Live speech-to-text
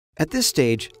At this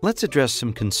stage, let's address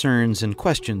some concerns and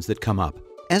questions that come up.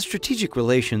 As strategic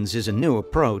relations is a new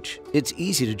approach, it's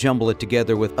easy to jumble it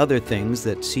together with other things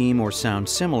that seem or sound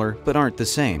similar but aren't the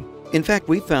same. In fact,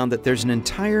 we've found that there's an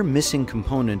entire missing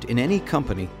component in any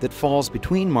company that falls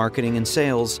between marketing and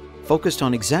sales, focused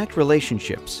on exact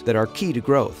relationships that are key to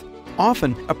growth.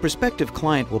 Often, a prospective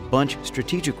client will bunch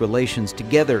strategic relations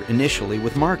together initially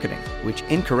with marketing, which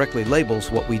incorrectly labels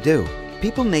what we do.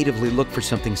 People natively look for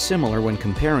something similar when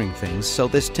comparing things, so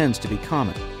this tends to be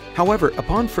common. However,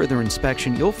 upon further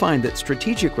inspection, you'll find that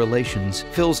strategic relations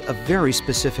fills a very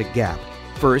specific gap.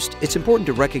 First, it's important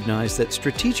to recognize that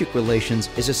strategic relations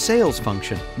is a sales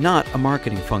function, not a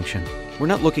marketing function. We're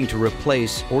not looking to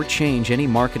replace or change any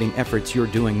marketing efforts you're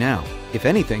doing now. If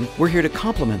anything, we're here to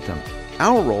complement them.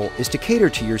 Our role is to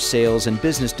cater to your sales and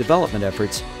business development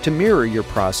efforts, to mirror your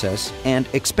process and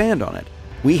expand on it.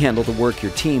 We handle the work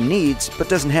your team needs but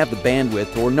doesn't have the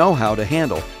bandwidth or know-how to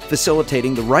handle,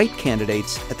 facilitating the right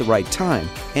candidates at the right time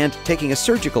and taking a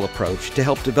surgical approach to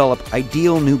help develop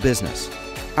ideal new business.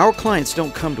 Our clients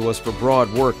don't come to us for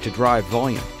broad work to drive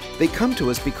volume. They come to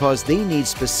us because they need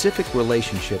specific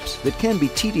relationships that can be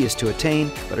tedious to attain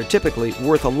but are typically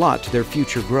worth a lot to their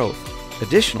future growth.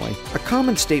 Additionally, a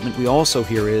common statement we also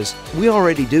hear is, "We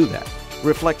already do that,"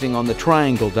 reflecting on the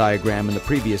triangle diagram in the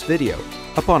previous video.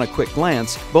 Upon a quick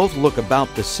glance, both look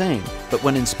about the same, but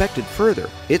when inspected further,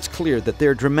 it's clear that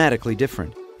they're dramatically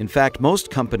different. In fact, most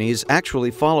companies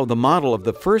actually follow the model of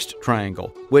the first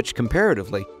triangle, which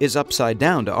comparatively is upside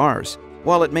down to ours.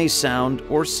 While it may sound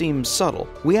or seem subtle,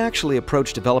 we actually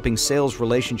approach developing sales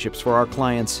relationships for our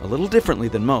clients a little differently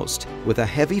than most, with a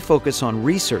heavy focus on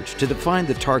research to define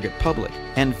the target public,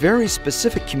 and very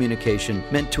specific communication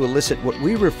meant to elicit what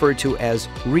we refer to as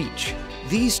reach.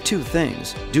 These two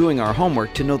things, doing our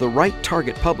homework to know the right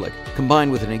target public,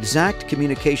 combined with an exact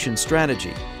communication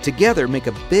strategy, together make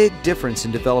a big difference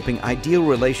in developing ideal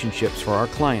relationships for our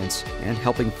clients and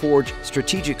helping forge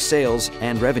strategic sales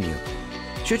and revenue.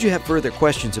 Should you have further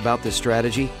questions about this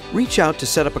strategy, reach out to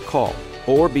set up a call,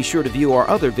 or be sure to view our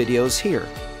other videos here.